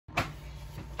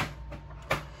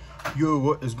Yo,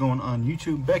 what is going on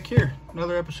YouTube? Back here,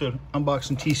 another episode,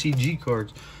 unboxing TCG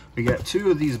cards. We got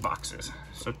two of these boxes,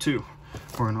 so two.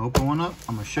 We're gonna open one up.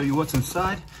 I'm gonna show you what's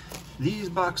inside. These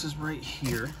boxes right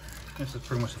here, this is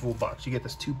pretty much the full box. You get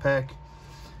this 2-pack.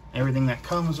 Everything that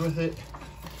comes with it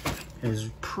is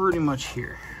pretty much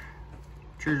here.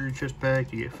 Treasury chest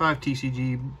pack, you get 5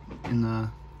 TCG in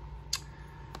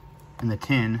the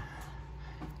tin,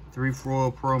 3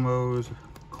 foil promos,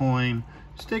 coin,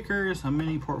 stickers, a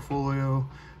mini portfolio,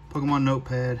 Pokemon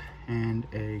notepad, and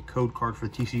a code card for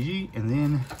the TCG. And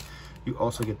then you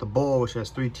also get the ball, which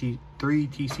has 3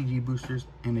 TCG boosters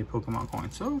and a Pokemon coin.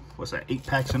 So what's that, 8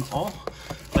 packs in all?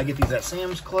 I get these at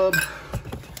Sam's Club.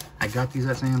 I got these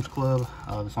at Sam's Club.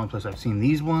 That's the only place I've seen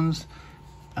these ones.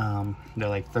 They're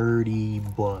like 30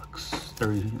 bucks.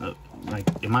 30, like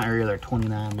in my area, they're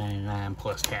 $29.99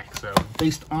 plus tax. So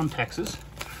based on taxes,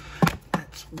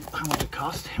 that's how much it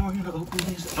costs. And we're gonna open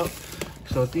these up.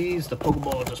 So with these, the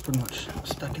Pokeball is just pretty much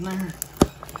stuck in there.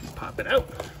 Pop it out,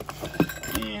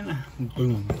 and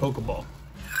boom, Pokeball.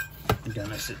 We're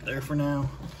gonna sit there for now.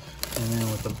 And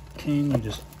then with the tin, you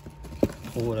just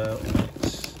pull it out, and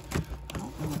it's, I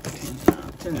don't know what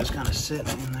the tin is kind of sitting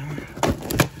in there.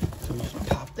 So we just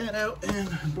pop that out, and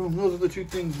boom, those are the two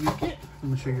things we get. I'm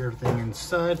gonna show you everything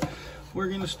inside. We're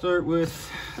gonna start with,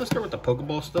 let's start with the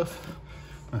Pokeball stuff.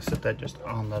 I'm gonna set that just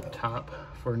on the top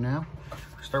for now.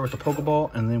 Start with the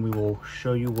Pokeball, and then we will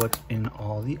show you what's in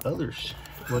all the others.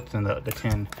 What's in the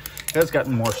tin. It's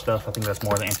gotten more stuff. I think that's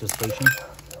more the anticipation.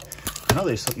 I know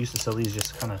they used to sell these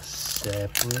just kind of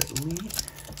separately.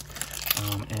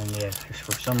 And yeah,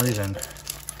 for some reason,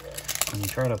 when you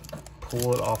try to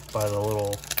pull it off by the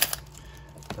little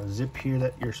zip here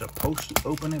that you're supposed to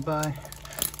open it by,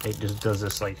 it just does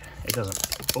this, like, it doesn't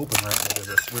open right. It does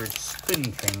this weird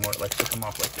spinning thing where it likes to come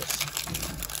off like this.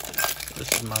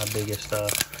 This is my biggest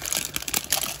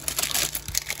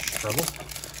struggle.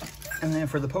 And then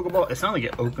for the Pokeball, it's not like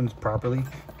it opens properly.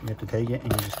 You have to take it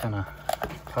and you just kind of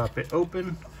pop it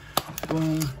open.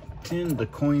 Boom. And the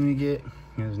coin you get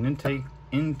is an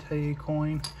intake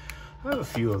coin. I have a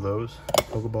few of those.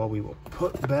 Pokeball we will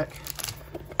put back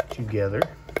together.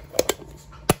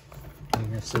 I'm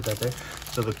gonna sit that there.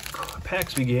 So the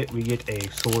packs we get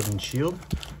a Sword and Shield,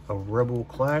 a Rebel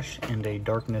Clash, and a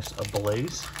Darkness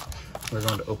Ablaze. We're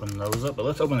going to open those up, but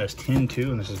let's open this tin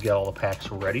too, and this has got all the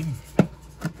packs ready.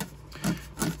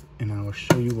 And I will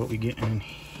show you what we get in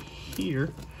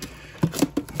here.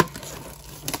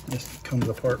 This comes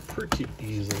apart pretty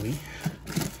easily.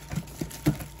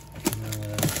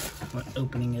 My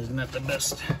opening is not the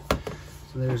best.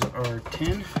 So there's our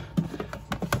tin.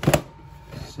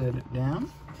 Set it down.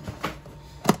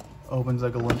 Opens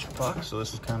like a lunchbox, so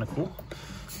this is kind of cool.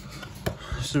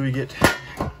 So we get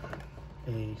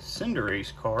a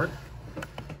Cinderace card,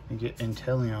 we get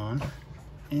Inteleon,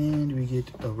 and we get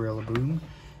a Rillaboom,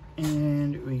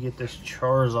 and we get this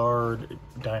Charizard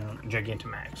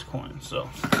Gigantamax coin. So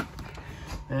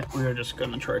that we are just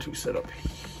gonna try to set up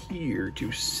here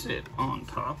to sit on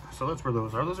top. So that's where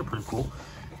those are. Those are pretty cool.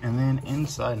 And then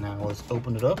inside now, let's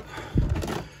open it up.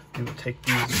 We will take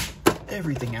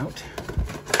everything out.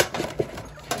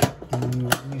 And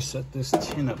let me set this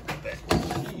tin up back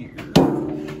here.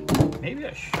 Maybe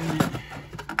I shouldn't,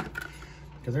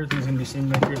 because everything's gonna be sitting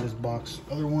back here. This box,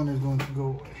 other one is going to go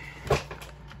away.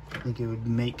 I think it would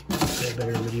make a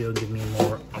better video, give me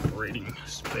more operating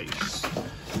space.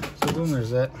 So boom,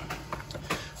 there's that.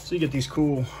 So you get these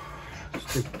cool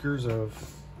stickers of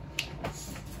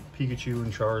Pikachu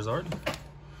and Charizard.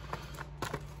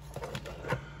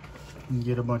 You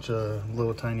get a bunch of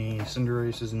little tiny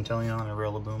Cinderaces and Inteleon and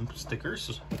Rillaboom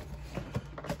stickers.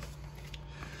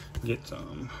 Get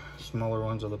some smaller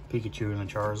ones of the Pikachu and the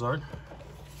Charizard.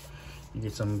 You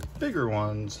get some bigger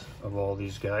ones of all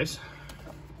these guys.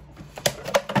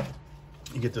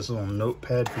 You get this little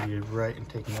notepad for you to write and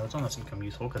take notes on. That's gonna come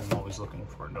useful because I'm always looking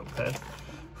for a notepad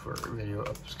for video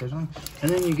up scheduling.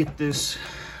 And then you get this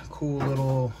cool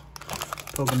little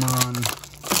Pokemon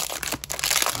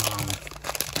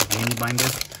mini binder.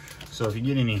 So if you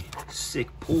get any sick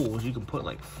pulls, you can put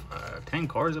like 10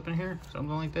 cards up in here,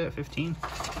 something like that, 15.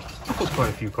 Put quite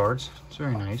a few cards. It's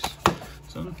very nice.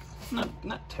 So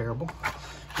not terrible.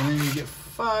 And then you get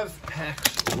 5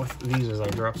 packs with these as I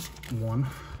drop one.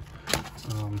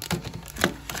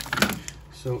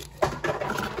 So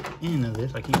into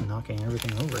this, I keep knocking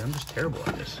everything over. I'm just terrible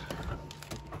at this.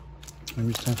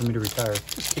 Maybe it's time for me to retire.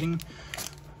 Just kidding.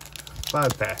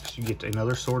 5 packs. You get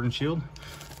another Sword and Shield,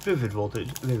 Vivid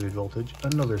Voltage,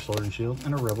 another Sword and Shield,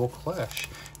 and a Rebel Clash.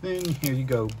 Then here you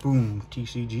go, boom,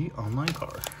 TCG online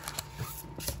card.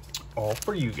 All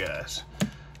for you guys.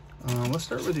 Let's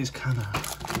start with these kind of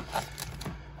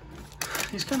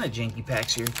janky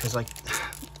packs here, because like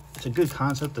it's a good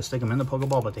concept to stick them in the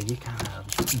Pokeball, but they get kind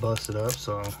of busted up.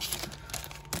 So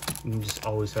you can just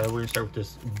always have. We're gonna start with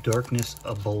this Darkness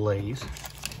Ablaze.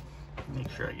 Make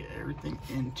sure I get everything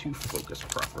into focus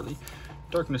properly.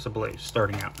 Darkness Ablaze,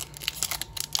 starting out.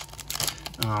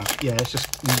 Yeah, it's just,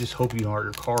 you just hope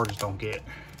your cards don't get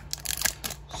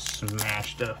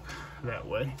smashed up that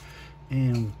way.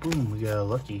 And boom, we got a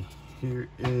lucky. Here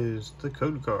is the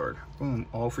code card. Boom,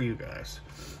 all for you guys.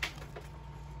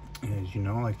 As you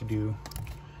know, I like to do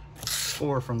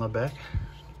 4 from the back.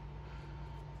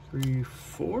 3,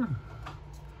 4.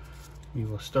 We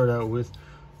will start out with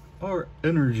our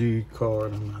energy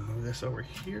card. I'm gonna move this over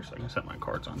here so I can set my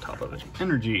cards on top of it.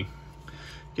 Energy.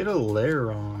 Get a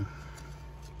layer on.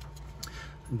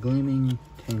 Gleaming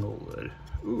Tanglewood.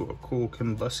 Ooh, a cool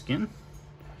Combuskin.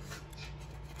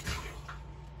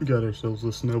 Got ourselves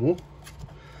a Snubble.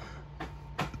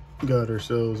 Got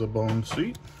ourselves a Bone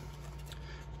Seat.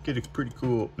 Get a pretty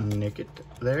cool Nickit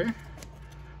there.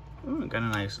 Ooh, got a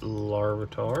nice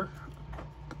Larvitar.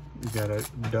 Got a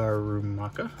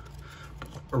Darumaka.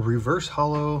 A Reverse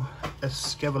Hollow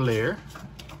Escavalier.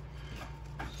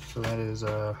 So that is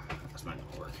that's not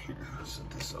gonna work here. Let's set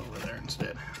this over there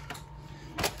instead.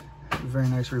 Very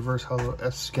nice Reverse Hollow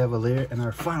Escavalier. And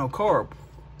our final card.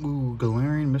 Ooh,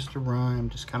 Galarian Mr. Rhyme.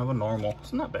 Just kind of a normal.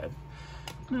 It's not bad.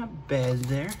 Not bad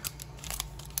there.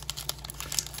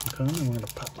 Okay, and we're gonna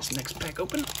pop this next pack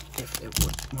open. If it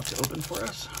wants to open for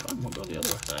us. Oh, we'll go the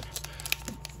other side.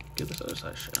 Give this other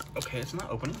side a shot. Okay, it's not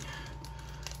opening.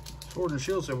 Sword and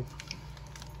Shield, so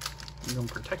it's gonna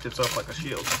protect itself like a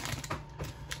shield.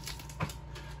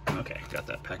 Okay, got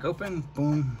that pack open.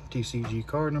 Boom, TCG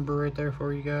card number right there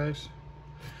for you guys.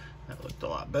 That looked a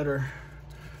lot better.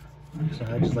 So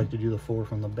I just like to do the 4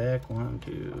 from the back. 1,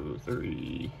 2,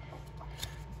 3,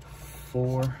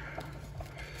 4.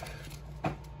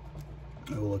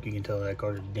 Oh, look, you can tell that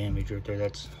card is damaged right there.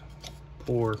 That's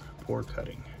poor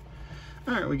cutting.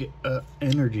 All right, we get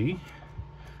Energy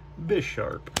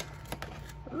Bisharp.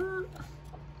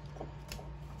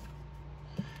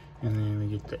 And then we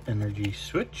get the Energy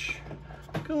Switch,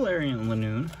 Galarian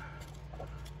Lanoon,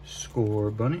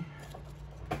 Score Bunny,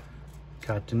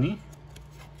 Katani,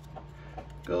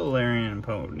 Galarian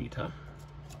Ponyta,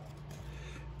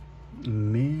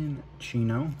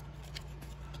 Minchino,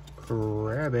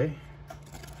 Krabby,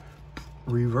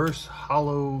 Reverse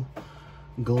Hollow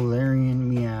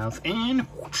Galarian Meowth, and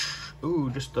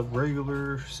ooh, just a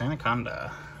regular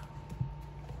Sandaconda.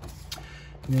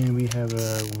 And then we have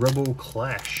a Rebel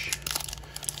Clash.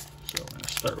 So we're gonna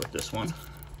start with this one.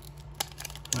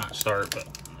 Not start, but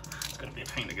it's gonna be a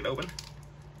pain to get open.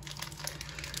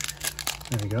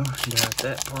 There we go. Got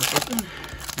that part open.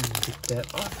 Get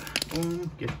that off. Boom.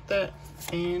 Get that.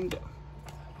 And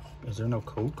is there no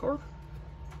code card?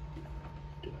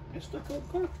 Did I miss the code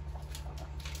card?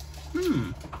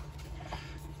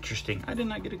 Interesting. I did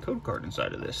not get a code card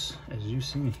inside of this. As you've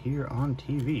seen here on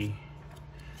TV.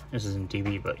 This isn't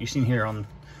TV, but you've seen here on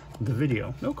the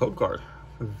video. No code card.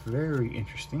 Very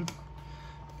interesting.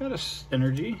 Got a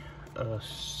Energy, a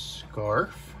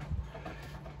Scarf,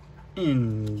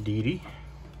 Indeedee,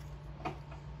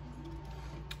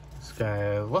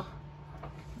 Skyla,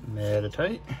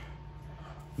 Meditite,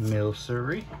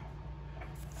 Milcery,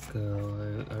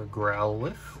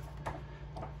 Growlithe,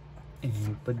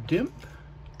 Impidimp,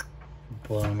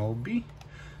 Bunnelby,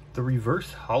 the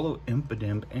Reverse Hollow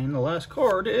Impidimp, and the last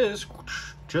card is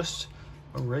just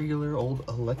a regular old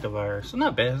Electivire. So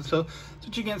not bad. So that's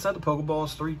what you get inside the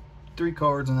Pokeballs. Three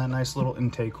cards and that nice little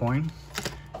intake coin.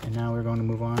 And now we're going to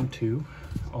move on to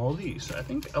all these. I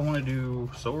think I want to do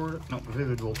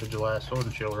Vivid Voltage last. Sword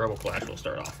and Shield, Rebel Clash we'll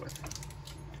start off with.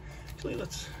 Actually,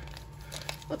 let's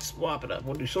swap it up.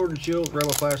 We'll do Sword and Shield,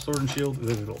 Rebel Clash, Sword and Shield,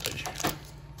 Vivid Voltage.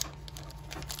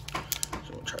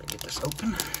 So we'll try to get this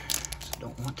open.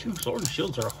 Don't want to. Sword and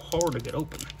Shields are hard to get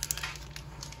open.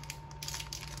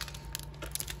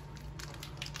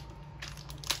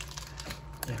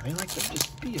 Yeah, they like to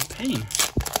just be a pain.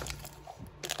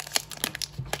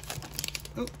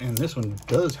 Oh, and this one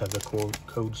does have the code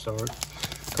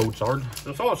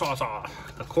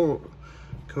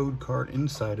card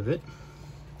inside of it.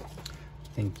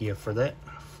 Thank you for that.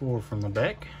 4 from the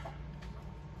back.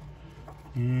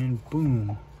 And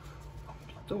boom.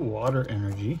 The Water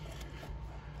Energy.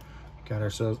 Got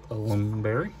ourselves a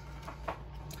Lumberry,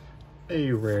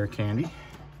 a Rare Candy,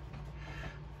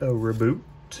 a Reboot,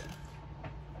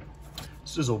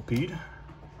 Sizzlepede,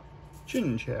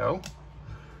 Chinchou,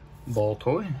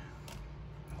 Baltoy,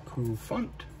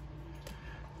 Cufant,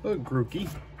 a Grookey,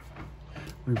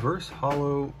 Reverse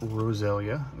Hollow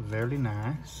Roselia, very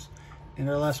nice. And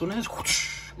our last one is,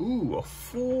 ooh, a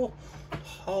full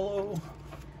hollow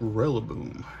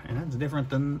Rillaboom. And that's different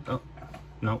than, oh,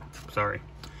 no, sorry.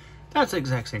 That's the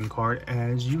exact same card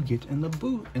as you get in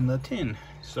the tin.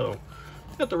 So,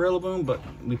 got the Rillaboom, but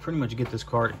we pretty much get this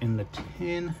card in the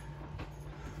tin.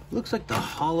 Looks like the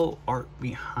hollow art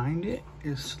behind it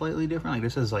is slightly different. Like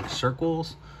this is like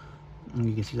circles, and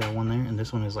you can see that one there, and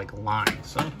this one is like lines.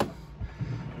 So,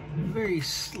 very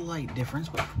slight difference,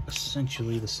 but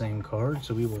essentially the same card.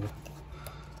 So we will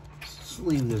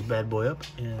sleeve this bad boy up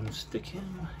and stick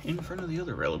him in front of the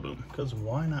other Rillaboom, because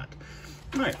why not?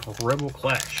 All right, Rebel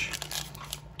Clash.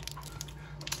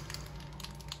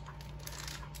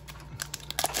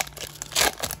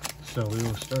 So we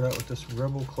will start out with this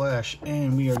Rebel Clash,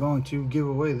 and we are going to give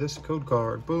away this code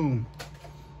card. Boom.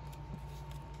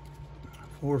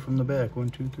 4 from the back. 1,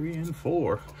 2, 3, and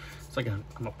 4. It's like I'm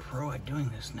a pro at doing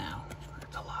this now.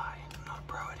 It's a lie. I'm not a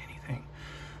pro at anything.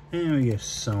 And we get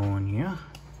Sonia,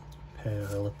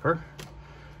 Pelipper,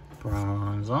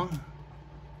 Bronzong,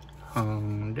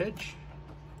 Honeditch,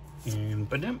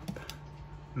 Impidimp,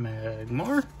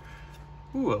 Magmar.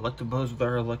 Ooh, Electabuzz with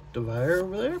our Electivire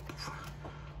over there.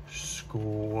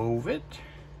 Squovit,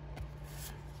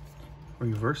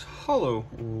 Reverse Hollow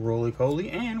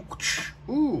Roly-Poly, and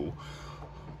ooh,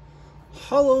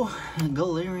 Hollow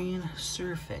Galarian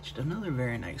Surfetched. Another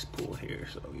very nice pull here.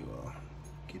 So we will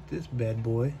get this bad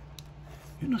boy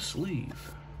in a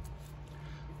sleeve.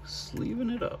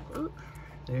 Sleeving it up.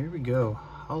 There we go.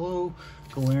 Hollow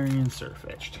Galarian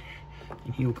Surfetched.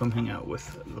 And he will come hang out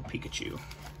with the Pikachu.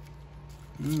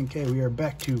 Okay, we are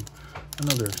back to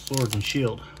another Sword and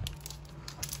Shield.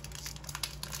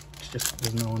 Just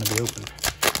does not want to be opened.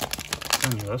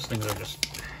 I mean, those things are just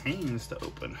pains to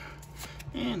open.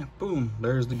 And boom,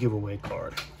 there's the giveaway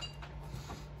card.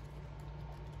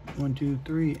 1, 2,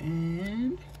 3,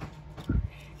 and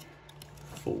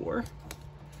 4.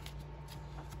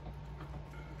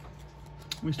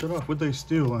 We start off with a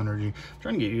Steel Energy. I'm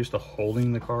trying to get used to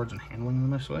holding the cards and handling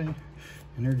them this way.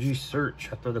 Energy Search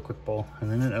after the Quick Ball,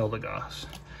 and then an Eldegoss.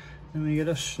 Then we get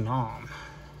a Snom.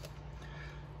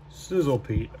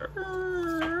 Sizzlepeat.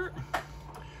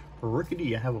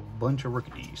 Rickety, I have a bunch of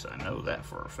Ricketies. I know that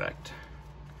for a fact.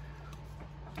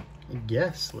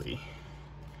 Ghastly.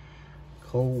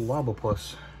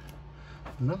 Colobopus.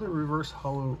 Another Reverse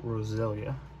Hollow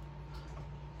Roselia.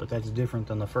 But that's different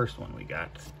than the first one we got,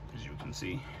 as you can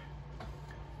see.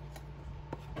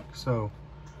 So,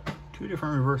 2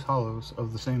 different Reverse Hollows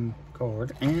of the same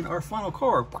card. And our final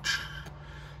card.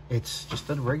 It's just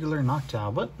a regular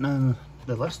Noctowl, but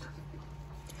nonetheless,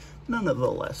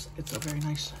 it's a very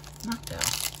nice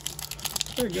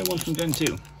Noctowl. Very good one from Gen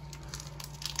 2.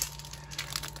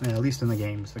 And at least in the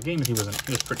games. The games he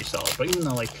was pretty solid. But even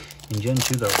though like in Gen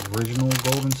 2, the original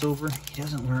Gold and Silver, he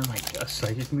doesn't learn like a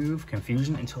psychic move,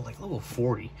 Confusion, until like level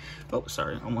 40. Oh,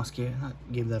 sorry, almost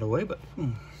gave that away, but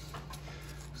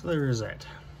so there is that.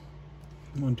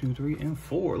 1, 2, 3, and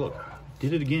 4. Look,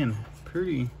 did it again.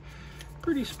 Pretty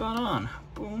spot on.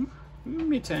 Boom.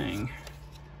 Mitang.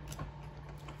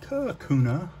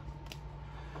 Kakuna.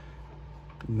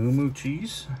 Moo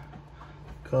Cheese.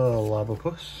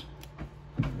 Colobopus.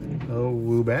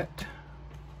 Woobat.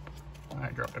 I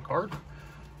dropped a card.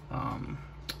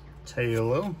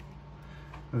 Tailo.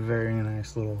 Very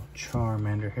nice little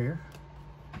Charmander here.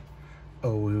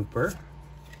 Wooper.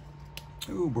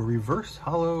 Ooh, we're Reverse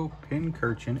Hollow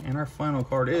Pincurchin, and our final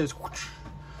card is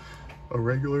a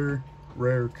regular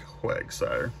rare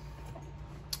Quagsire.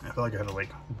 I feel like I had a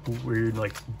like weird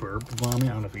like burp vomit. I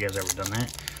don't know if you guys ever done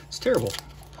that. It's terrible.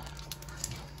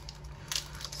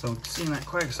 So seeing that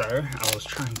Quagsire, I was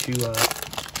trying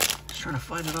to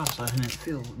fight it off so I didn't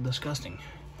feel disgusting.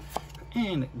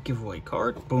 And giveaway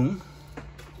card, boom.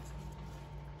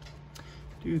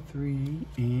 2, 3,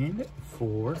 and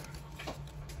 4.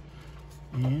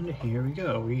 And here we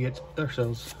go. We get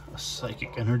ourselves a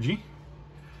Psychic Energy.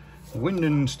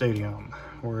 Winden Stadium.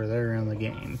 We're there in the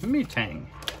game. Mitang.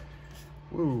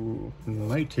 Ooh,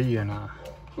 Mightyena.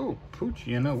 Ooh,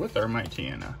 Poochyena with our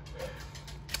Mightyena.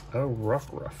 A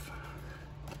Ruff.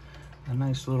 A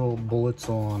nice little Bullets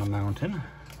on a Mountain.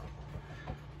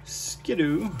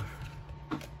 Skidoo.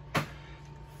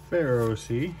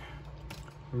 Ferrocy.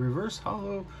 Reverse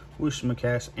Hollow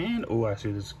Wishmacass, and oh, I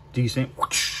see this decent.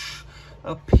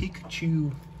 A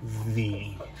Pikachu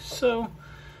V. So,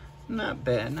 not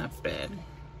bad.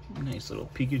 Nice little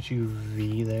Pikachu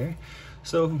V there.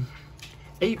 So,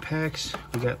 8 packs.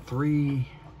 We got 3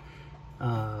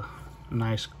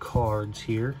 nice cards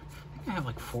here. I think I have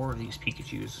like 4 of these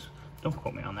Pikachus. Don't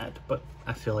quote me on that, but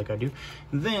I feel like I do.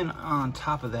 And then on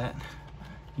top of that,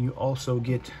 you also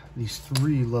get these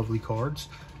 3 lovely cards.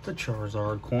 The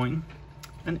Charizard coin,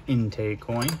 an Entei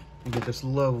coin. You get this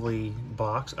lovely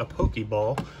box, a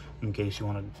Pokeball, in case you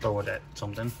want to throw it at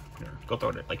something. Or go throw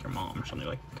it at like your mom or something,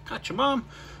 like, gotcha mom.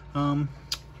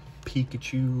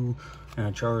 Pikachu and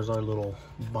a Charizard little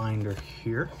binder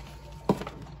here.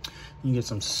 You get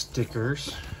some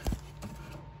stickers.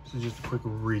 This is just a quick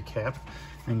recap.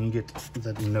 And you get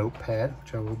the notepad,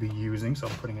 which I will be using, so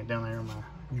I'm putting it down there in my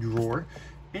drawer.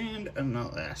 And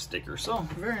another sticker. So,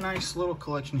 very nice little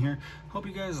collection here. Hope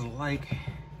you guys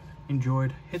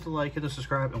enjoyed. Hit the like, hit the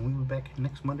subscribe, and we'll be back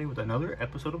next Monday with another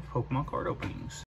episode of Pokemon card openings.